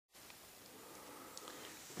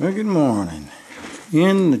Well, good morning.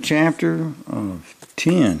 In the chapter of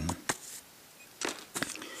 10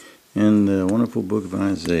 in the wonderful book of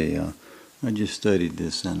Isaiah, I just studied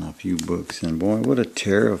this in a few books, and boy, what a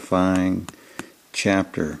terrifying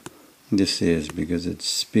chapter this is, because it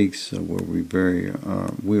speaks of where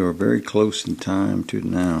we are very close in time to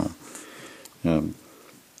now.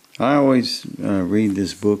 I always read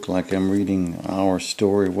this book like I'm reading our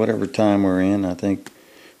story, whatever time we're in. I think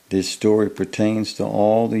this story pertains to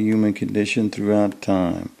all the human condition throughout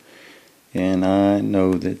time. And I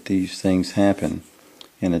know that these things happen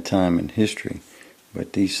in a time in history,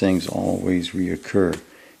 but these things always reoccur.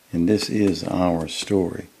 And this is our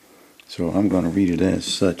story. So I'm going to read it as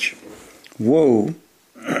such. Woe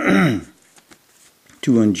to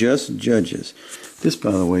unjust judges. This,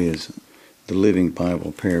 by the way, is the Living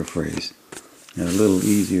Bible paraphrase. And a little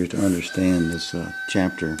easier to understand this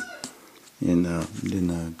chapter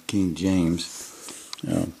than King James,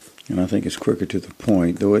 and I think it's quicker to the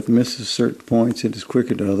point. Though it misses certain points, it is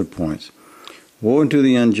quicker to other points. Woe unto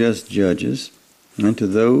the unjust judges, and to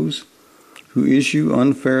those who issue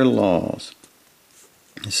unfair laws,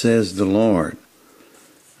 says the Lord.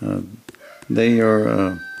 They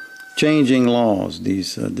are changing laws.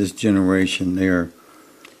 This generation, they are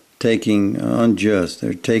taking unjust.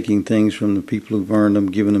 They're taking things from the people who've earned them,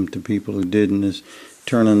 giving them to people who didn't. Is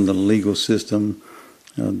turning the legal system,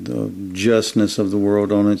 the justness of the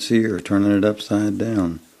world on its ear, turning it upside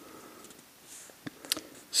down.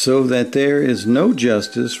 So that there is no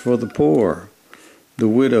justice for the poor, the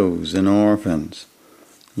widows and orphans.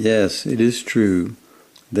 Yes, it is true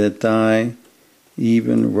that I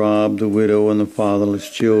even rob the widow and the fatherless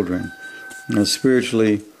children. Now,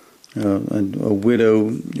 spiritually, a widow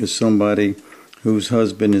is somebody whose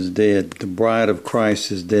husband is dead. The bride of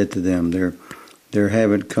Christ is dead to them. They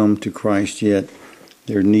haven't come to Christ yet.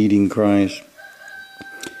 They're needing Christ.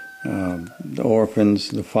 The orphans,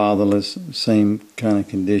 the fatherless, same kind of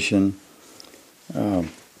condition.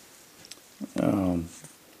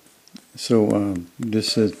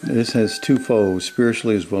 This has twofold,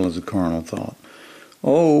 spiritually as well as a carnal thought.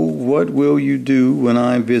 Oh, what will you do when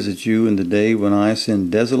I visit you in the day when I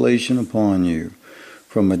send desolation upon you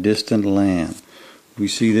from a distant land? We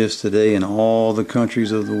see this today in all the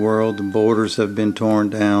countries of the world. The borders have been torn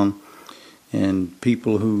down, and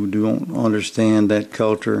people who don't understand that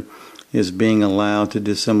culture is being allowed to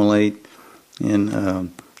dissimulate and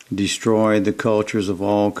destroy the cultures of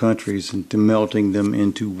all countries and to melting them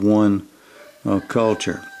into one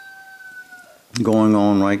culture. Going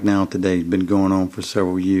on right now today. It's been going on for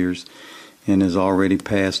several years and is already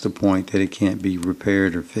past the point that it can't be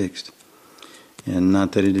repaired or fixed. And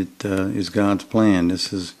not that it is God's plan.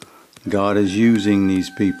 God is using these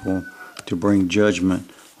people to bring judgment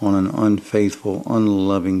on an unfaithful,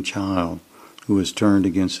 unloving child who has turned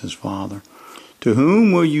against his father. To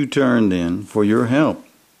whom will you turn then for your help?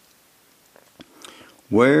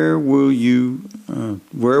 Where will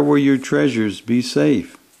your treasures be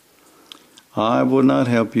safe? I will not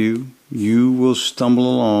help you. You will stumble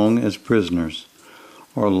along as prisoners,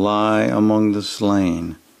 or lie among the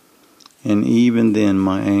slain. And even then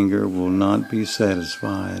my anger will not be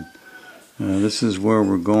satisfied. This is where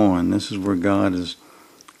we're going. This is where God has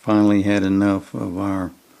finally had enough of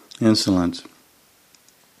our insolence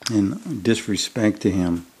and disrespect to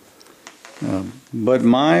Him. But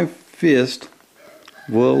my fist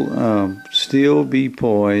will still be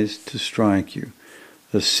poised to strike you.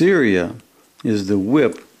 Assyria is the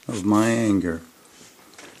whip of my anger.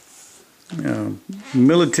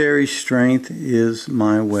 Military strength is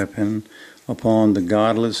my weapon upon the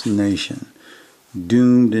godless nation,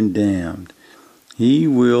 doomed and damned. He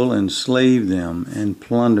will enslave them and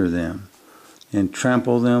plunder them and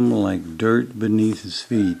trample them like dirt beneath his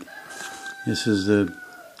feet. This is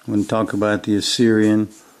when we talk about the Assyrian,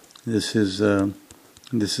 this is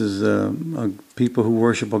people who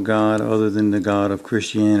worship a god other than the God of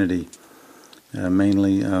Christianity,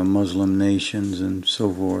 mainly Muslim nations and so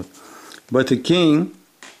forth. But the king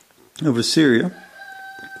of Assyria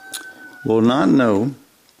will not know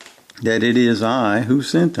that it is I who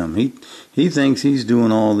sent them. He thinks he's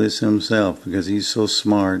doing all this himself because he's so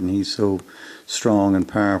smart and he's so strong and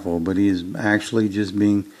powerful, but he is actually just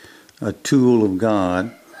being a tool of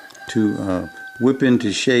God to whip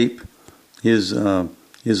into shape his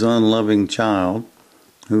unloving child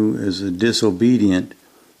who is disobedient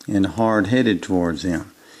and hard-headed towards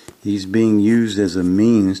him. He's being used as a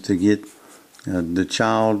means to get the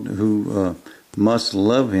child who must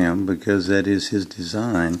love him, because that is his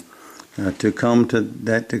design, to come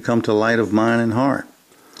to light of mind and heart.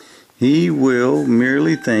 He will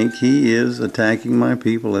merely think he is attacking my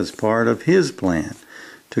people as part of his plan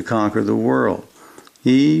to conquer the world.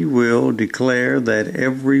 He will declare that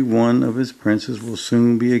every one of his princes will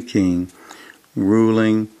soon be a king,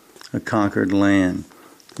 ruling a conquered land.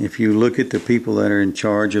 If you look at the people that are in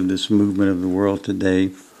charge of this movement of the world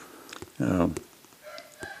today, I'm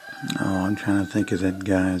trying to think of that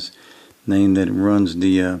guy's name that runs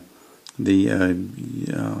the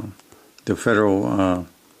federal.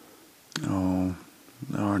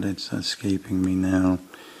 It's escaping me now.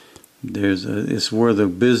 It's where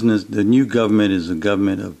the new government is a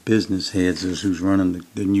government of business heads. Is who's running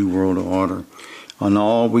the new world order.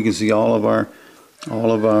 We can see all of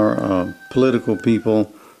our political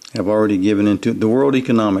people have already given into the World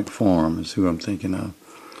Economic Forum. Is who I'm thinking of.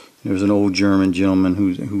 There's an old German gentleman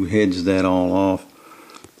who heads that all off.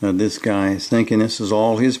 Now this guy is thinking this is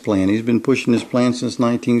all his plan. He's been pushing this plan since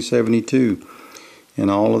 1972, and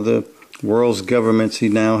all of the world's governments he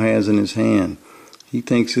now has in his hand. He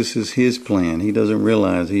thinks this is his plan. He doesn't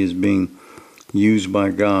realize he is being used by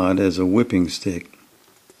God as a whipping stick.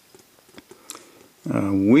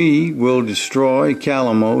 We will destroy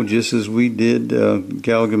Calamo just as we did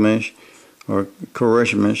Gilgamesh or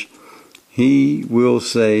Koreshmesh. He will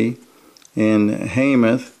say, and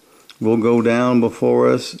Hamath will go down before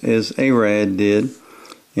us as Arad did,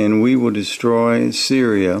 and we will destroy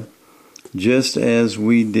Syria just as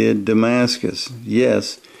we did Damascus.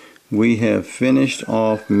 Yes, we have finished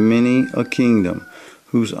off many a kingdom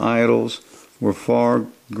whose idols were far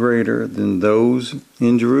greater than those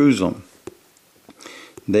in Jerusalem.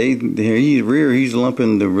 He's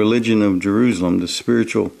lumping the religion of Jerusalem, the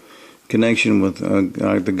spiritual connection with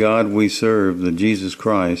the God we serve, the Jesus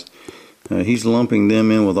Christ. He's lumping them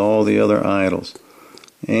in with all the other idols.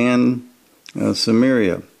 And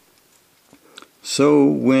Samaria. So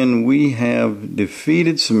when we have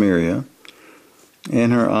defeated Samaria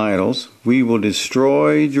and her idols, we will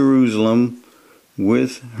destroy Jerusalem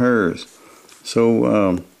with hers.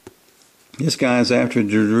 So this guy's after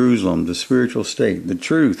Jerusalem, the spiritual state, the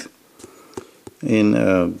truth.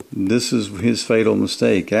 And this is his fatal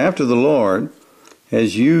mistake. After the Lord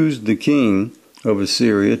has used the king of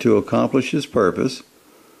Assyria to accomplish his purpose,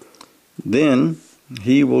 then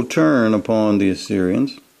he will turn upon the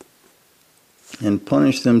Assyrians and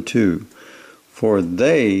punish them too, for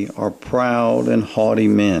they are proud and haughty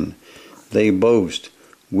men. They boast,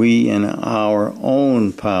 we in our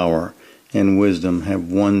own power and wisdom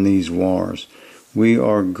have won these wars. We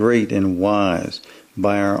are great and wise.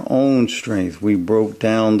 By our own strength we broke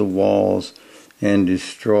down the walls and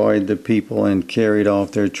destroyed the people and carried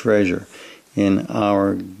off their treasure. In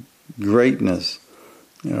our greatness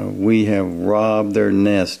we have robbed their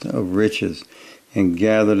nest of riches and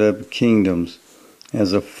gathered up kingdoms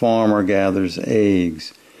as a farmer gathers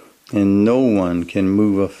eggs, and no one can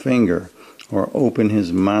move a finger or open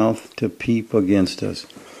his mouth to peep against us.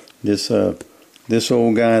 This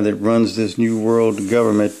old guy that runs this new world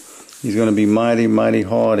government, he's going to be mighty, mighty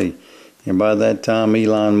haughty. And by that time,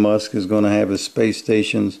 Elon Musk is going to have his space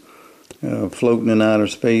stations floating in outer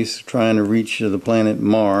space, trying to reach the planet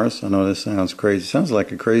Mars. I know this sounds crazy. It sounds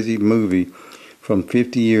like a crazy movie from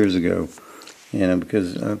 50 years ago.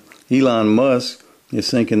 Because Elon Musk is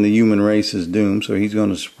thinking the human race is doomed, so he's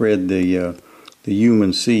going to spread the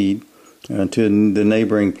human seed to the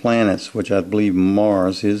neighboring planets, which I believe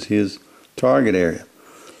Mars is his target area.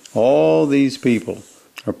 All these people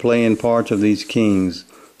are playing parts of these kings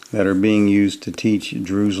that are being used to teach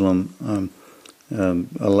Jerusalem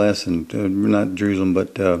a lesson. Not Jerusalem,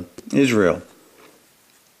 but Israel.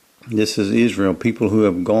 This is Israel, people who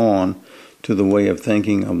have gone to the way of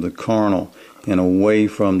thinking of the carnal and away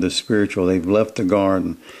from the spiritual. They've left the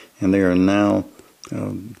garden and they are now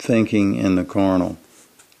thinking in the carnal.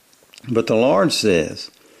 But the Lord says,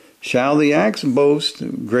 shall the axe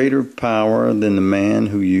boast greater power than the man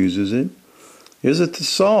who uses it? Is it the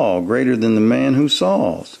saw greater than the man who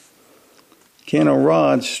saws? Can a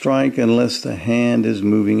rod strike unless the hand is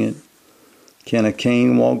moving it? Can a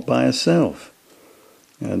cane walk by itself?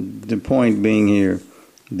 The point being here,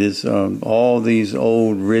 all these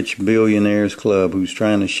old rich billionaires club who's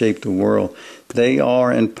trying to shape the world, they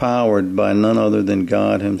are empowered by none other than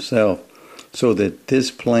God himself, so that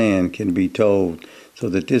this plan can be told, so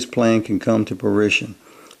that this plan can come to fruition,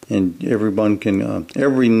 and everyone can,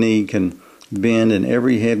 every knee can bend and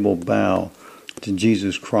every head will bow to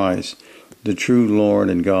Jesus Christ, the true Lord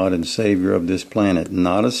and God and Savior of this planet.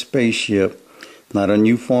 Not a spaceship, not a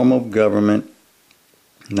new form of government,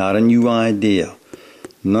 not a new idea.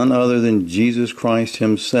 None other than Jesus Christ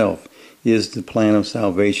himself is the plan of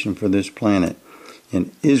salvation for this planet.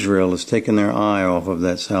 And Israel has taken their eye off of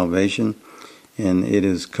that salvation, And it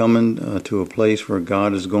is coming to a place where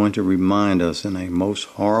God is going to remind us in a most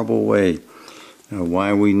horrible way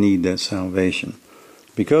why we need that salvation.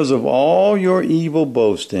 Because of all your evil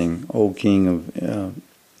boasting, O king of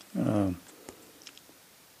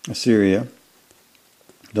Assyria,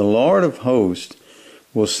 the Lord of hosts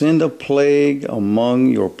will send a plague among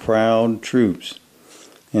your proud troops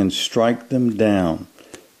and strike them down.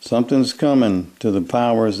 Something's coming to the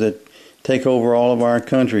powers that take over all of our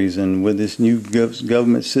countries, and with this new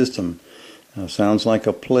government system, sounds like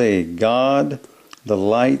a plague. God, the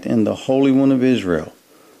light and the Holy One of Israel,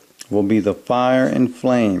 will be the fire and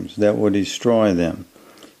flames that will destroy them.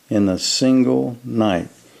 In a single night,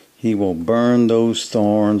 he will burn those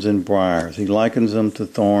thorns and briars. He likens them to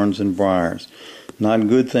thorns and briars. Not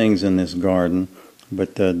good things in this garden,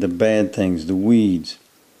 but the bad things, the weeds.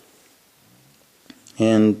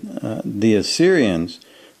 And the Assyrians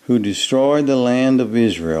who destroyed the land of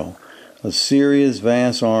Israel, Assyria's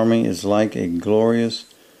vast army is like a glorious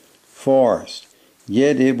forest,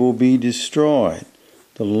 yet it will be destroyed.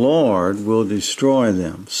 The Lord will destroy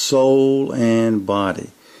them, soul and body.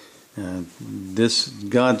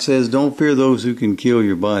 God says, don't fear those who can kill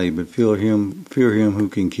your body, but fear him who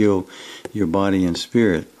can kill your body and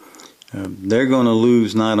spirit. They're going to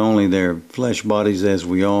lose not only their flesh bodies as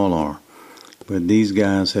we all are, but these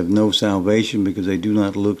guys have no salvation because they do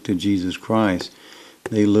not look to Jesus Christ.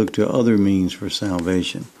 They look to other means for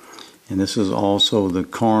salvation. And this is also the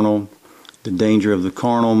danger of the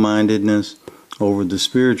carnal mindedness over the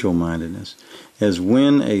spiritual mindedness. As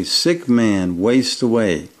when a sick man wastes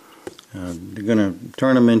away, they're going to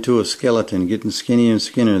turn him into a skeleton, getting skinnier and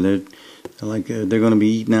skinnier. They're going to be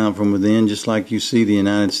eaten out from within, just like you see the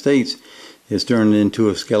United States is turned into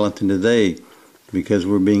a skeleton today, because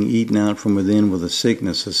we're being eaten out from within with a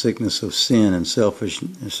sickness of sin and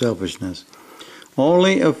selfishness.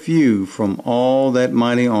 Only a few from all that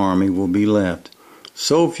mighty army will be left,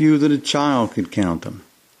 so few that a child could count them.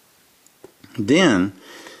 Then,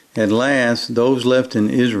 at last, those left in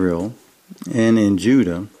Israel and in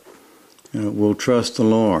Judah will trust the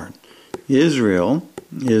Lord. Israel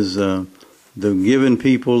is the given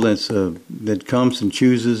people that comes and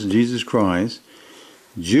chooses Jesus Christ.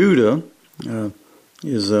 Judah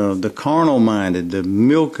is the carnal-minded, the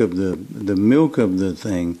milk of the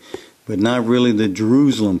thing, but not really the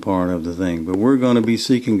Jerusalem part of the thing. But we're going to be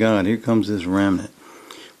seeking God. Here comes this remnant.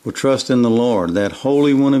 We'll trust in the Lord, that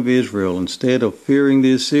Holy One of Israel, instead of fearing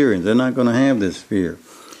the Assyrians. They're not going to have this fear.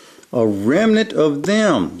 A remnant of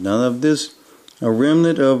them. Now, a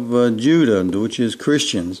remnant of Judah, which is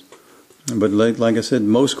Christians. But like I said,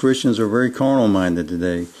 most Christians are very carnal-minded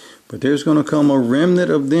today. But there's going to come a remnant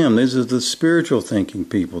of them. This is the spiritual thinking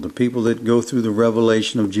people, the people that go through the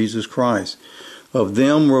revelation of Jesus Christ. Of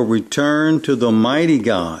them will return to the mighty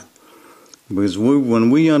God. Because when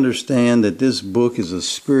we understand that this book is a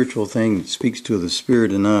spiritual thing, it speaks to the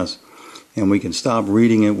Spirit in us, and we can stop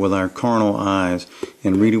reading it with our carnal eyes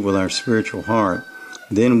and read it with our spiritual heart,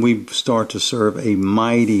 then we start to serve a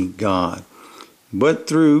mighty God. But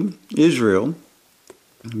through Israel,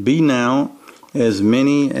 be now as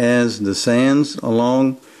many as the sands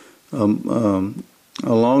along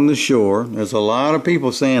the shore. There's a lot of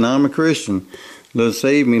people saying, I'm a Christian. Lord,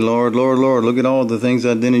 save me, Lord, Lord, Lord. Look at all the things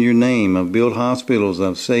I've done in your name. I've built hospitals.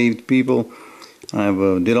 I've saved people.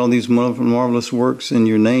 I've did all these marvelous works in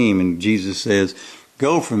your name. And Jesus says,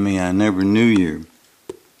 go from me, I never knew you.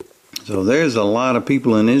 So there's a lot of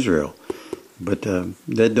people in Israel, but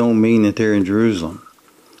that don't mean that they're in Jerusalem.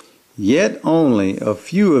 Yet only a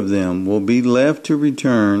few of them will be left to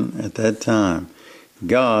return at that time.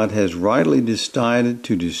 God has rightly decided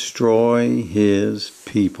to destroy his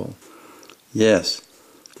people. Yes,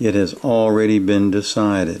 it has already been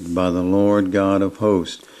decided by the Lord God of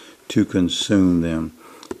hosts to consume them.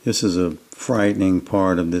 This is a frightening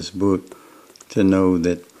part of this book, to know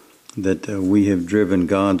that we have driven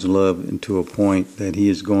God's love into a point that he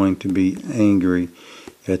is going to be angry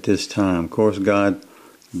at this time. Of course, God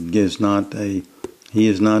is not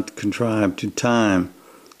contrived to time.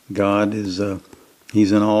 God is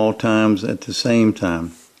he's in all times at the same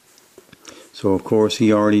time. So of course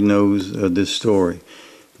he already knows this story.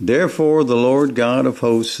 Therefore the Lord God of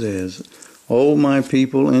hosts says, O my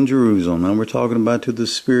people in Jerusalem. Now we're talking about to the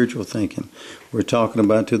spiritual thinking. We're talking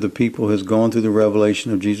about to the people who has gone through the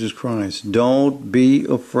revelation of Jesus Christ. Don't be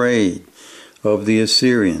afraid of the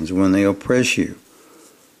Assyrians when they oppress you,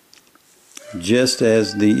 just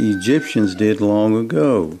as the Egyptians did long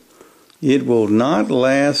ago. It will not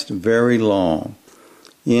last very long.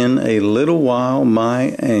 In a little while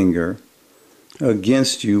my anger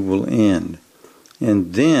against you will end,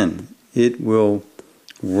 and then it will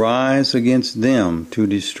rise against them to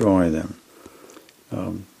destroy them.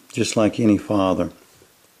 Just like any father,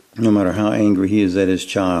 no matter how angry he is at his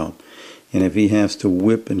child, and if he has to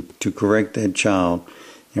whip and to correct that child,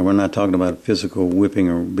 and we're not talking about physical whipping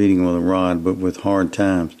or beating with a rod, but with hard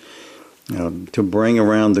times, to bring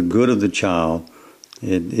around the good of the child,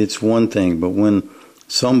 it's one thing. But when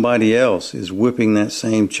somebody else is whipping that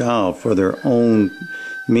same child for their own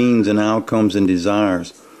means and outcomes and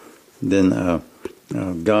desires, then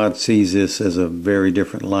God sees this as a very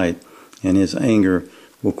different light, and his anger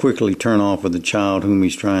will quickly turn off of the child whom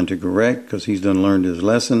he's trying to correct, because he's done learned his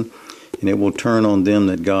lesson, and it will turn on them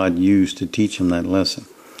that God used to teach him that lesson.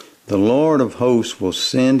 The Lord of hosts will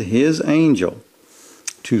send his angel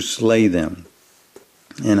to slay them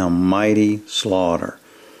in a mighty slaughter,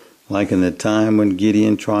 like in the time when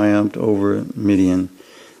Gideon triumphed over Midian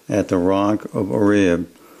at the rock of Oreb,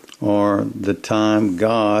 or the time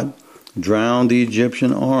God drowned the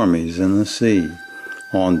Egyptian armies in the sea.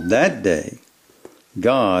 On that day,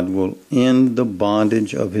 God will end the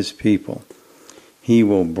bondage of his people. He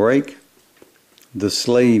will break the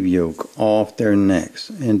slave yoke off their necks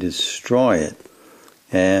and destroy it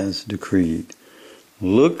as decreed.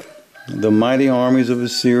 Look, the mighty armies of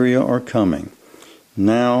Assyria are coming.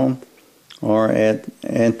 Now are at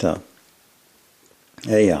Ayoth,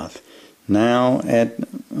 now at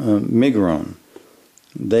Migron.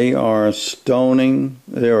 They are storing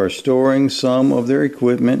some of their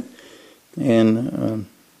equipment and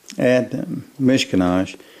at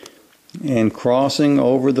Mishkenash and crossing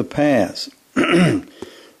over the pass.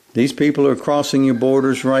 These people are crossing your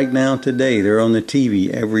borders right now today. They're on the TV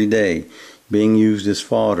every day, being used as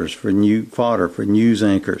fodder for news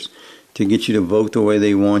anchors, to get you to vote the way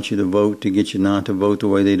they want you to vote, to get you not to vote the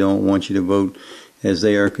way they don't want you to vote, as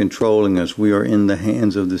they are controlling us. We are in the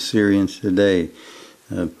hands of the Syrians today.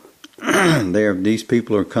 These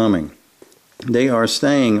people are coming. They are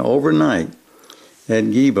staying overnight at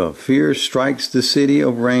Geba. Fear strikes the city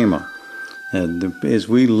of Ramah. As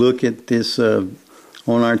we look at this on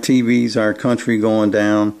our TVs, our country going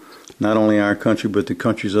down, not only our country but the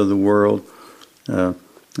countries of the world, now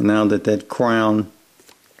that crown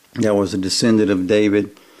that was a descendant of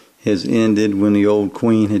David has ended when the old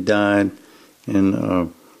queen had died,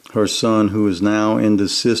 and her son, who is now in the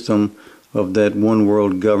system of that one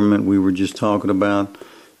world government we were just talking about,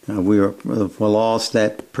 we lost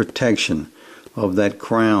that protection of that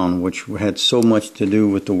crown, which had so much to do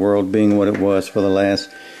with the world being what it was for the last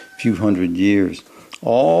few hundred years.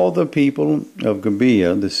 All the people of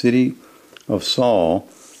Gibeah, the city of Saul,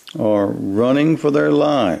 are running for their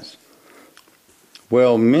lives.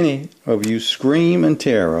 Well, many of you scream in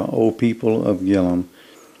terror, O people of Gilead,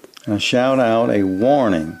 and shout out a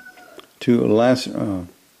warning to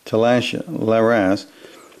Laras,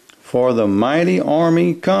 for the mighty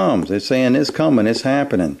army comes. They're saying it's coming, it's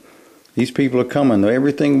happening. These people are coming.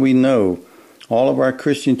 Everything we know, all of our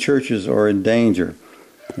Christian churches are in danger.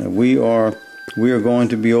 We are going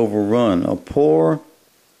to be overrun. Poor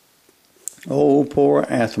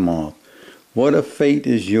Athmoth, what a fate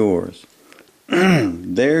is yours.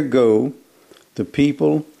 There go the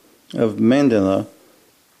people of Mendelah,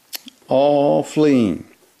 all fleeing,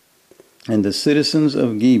 and the citizens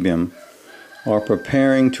of Gebim are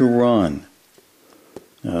preparing to run.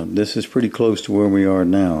 This is pretty close to where we are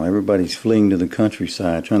now. Everybody's fleeing to the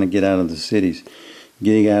countryside, trying to get out of the cities,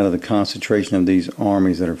 getting out of the concentration of these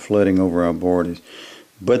armies that are flooding over our borders.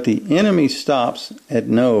 But the enemy stops at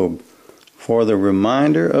Nob for the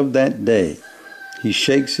reminder of that day. He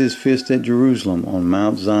shakes his fist at Jerusalem on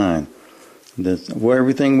Mount Zion, where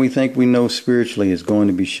everything we think we know spiritually is going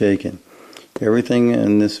to be shaken. Everything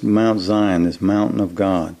in this Mount Zion, this mountain of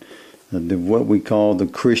God, what we call the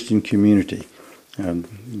Christian community,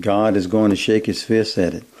 God is going to shake his fist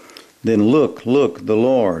at it. Then look, the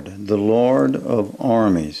Lord of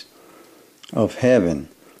armies of heaven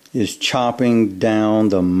is chopping down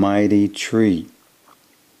the mighty tree.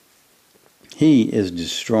 He is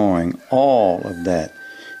destroying all of that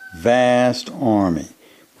vast army,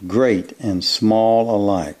 great and small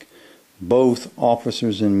alike, both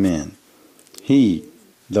officers and men. He,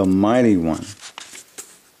 the mighty one,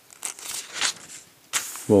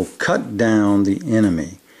 will cut down the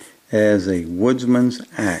enemy as a woodsman's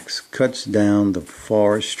axe cuts down the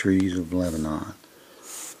forest trees of Lebanon.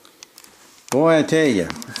 Boy, I tell you,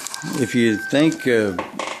 if you think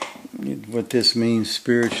what this means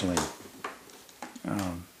spiritually,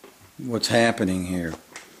 what's happening here,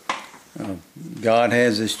 God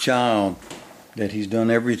has his child that he's done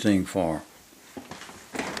everything for.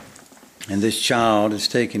 And this child has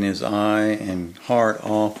taken his eye and heart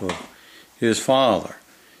off of his father.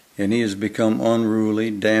 and he has become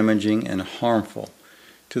unruly, damaging, and harmful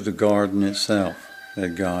to the garden itself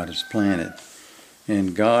that God has planted.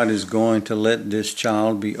 And God is going to let this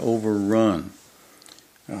child be overrun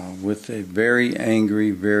with a very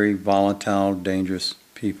angry, very volatile, dangerous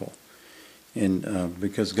people. And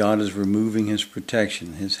because God is removing his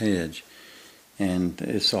protection, his hedge. And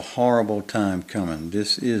it's a horrible time coming.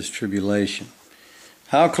 This is tribulation.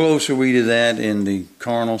 How close are we to that in the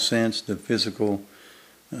carnal sense, the physical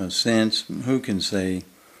sense? Who can say?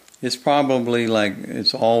 It's probably like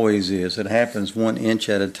it always is. It happens 1 inch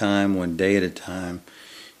at a time, 1 day at a time.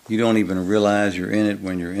 You don't even realize you're in it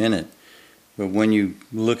when you're in it. But when you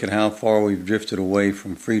look at how far we've drifted away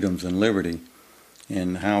from freedoms and liberty,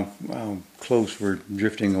 and how close we're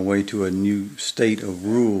drifting away to a new state of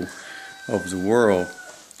rule of the world,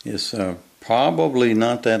 it's probably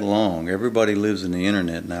not that long. Everybody lives in the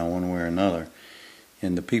internet now, one way or another.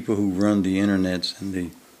 And the people who run the internets and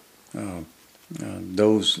the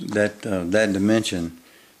that dimension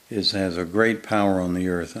has a great power on the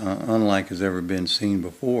earth, unlike has ever been seen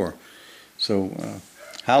before. So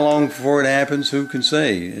how long before it happens, who can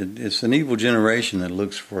say? It's an evil generation that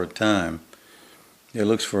looks for a time. It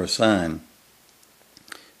looks for a sign.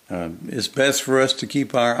 It's best for us to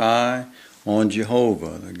keep our eye on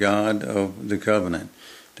Jehovah, the God of the covenant,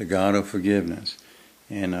 the God of forgiveness,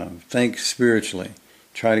 and think spiritually.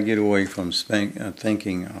 Try to get away from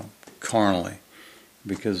thinking carnally,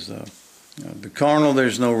 because the carnal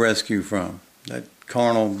there's no rescue from. That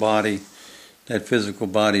carnal body, that physical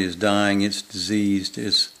body is dying, it's diseased,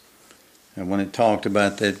 and when it talked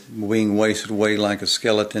about that being wasted away like a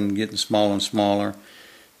skeleton, getting smaller and smaller,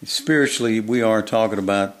 spiritually we are talking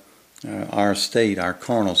about our state, our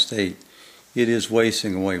carnal state. It is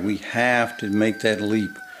wasting away. We have to make that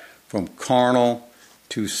leap from carnal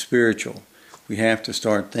to spiritual. We have to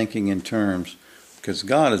start thinking in terms, because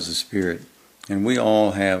God is a spirit, and we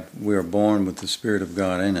are born with the Spirit of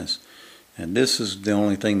God in us. And this is the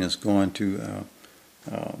only thing that's going to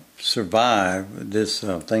survive this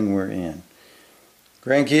thing we're in.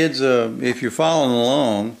 Grandkids, if you're following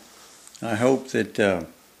along, I hope that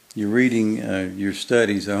you're reading your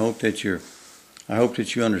studies. I hope that you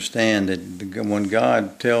understand that when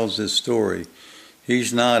God tells this story,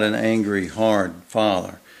 he's not an angry, hard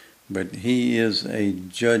father, but he is a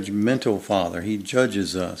judgmental father. He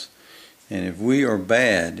judges us. And if we are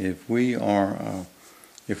bad, if we are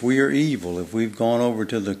evil, if we've gone over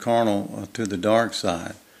to the carnal, to the dark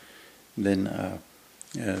side, then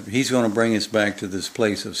he's going to bring us back to this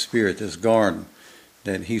place of spirit, this garden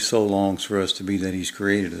that he so longs for us to be, that he's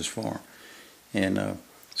created us for. And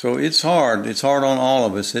so it's hard. It's hard on all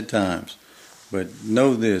of us at times. But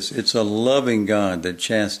know this, it's a loving God that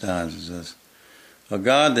chastises us. A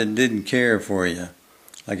God that didn't care for you.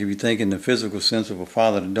 Like if you think in the physical sense of a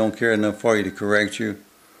father that don't care enough for you to correct you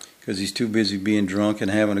because he's too busy being drunk and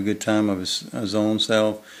having a good time of his own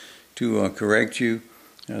self to correct you,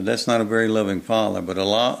 that's not a very loving father. But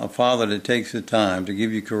a father that takes the time to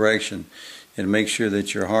give you correction and make sure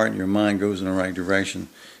that your heart and your mind goes in the right direction,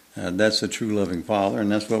 that's a true loving father,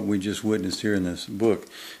 and that's what we just witnessed here in this book.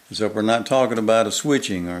 So we're not talking about a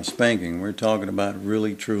switching or a spanking. We're talking about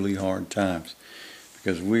really, truly hard times,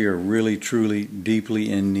 because we are really, truly,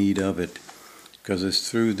 deeply in need of it, because it's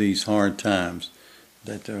through these hard times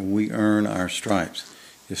that we earn our stripes.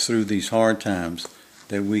 It's through these hard times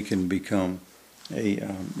that we can become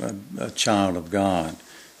a child of God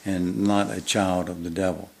and not a child of the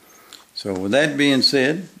devil. So with that being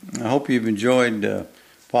said, I hope you've enjoyed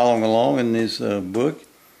following along in this book,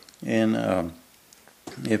 and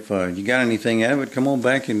if you got anything out of it, come on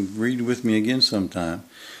back and read with me again sometime.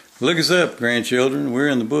 Look us up, grandchildren. We're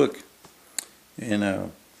in the book. And I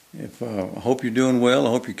hope you're doing well. I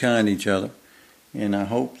hope you're kind to each other. And I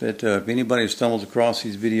hope that if anybody stumbles across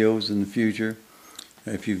these videos in the future,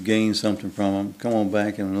 if you've gained something from them, come on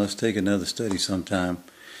back and let's take another study sometime.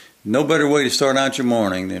 No better way to start out your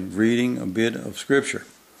morning than reading a bit of Scripture.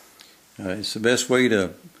 It's the best way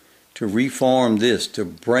to reform this, to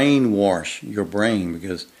brainwash your brain,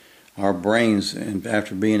 because our brains,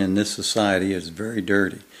 after being in this society, is very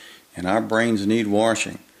dirty. And our brains need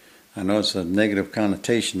washing. I know it's a negative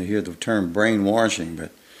connotation to hear the term brainwashing,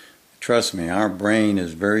 but trust me, our brain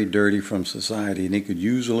is very dirty from society, and it could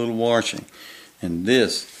use a little washing. And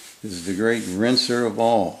this is the great rinser of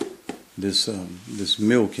all. This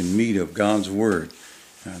milk and meat of God's Word.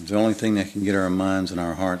 It's the only thing that can get our minds and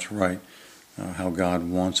our hearts right, how God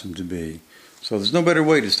wants them to be. So there's no better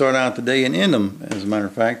way to start out the day and end them, as a matter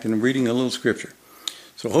of fact, than reading a little Scripture.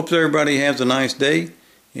 So hope everybody has a nice day,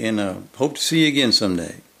 and hope to see you again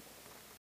someday.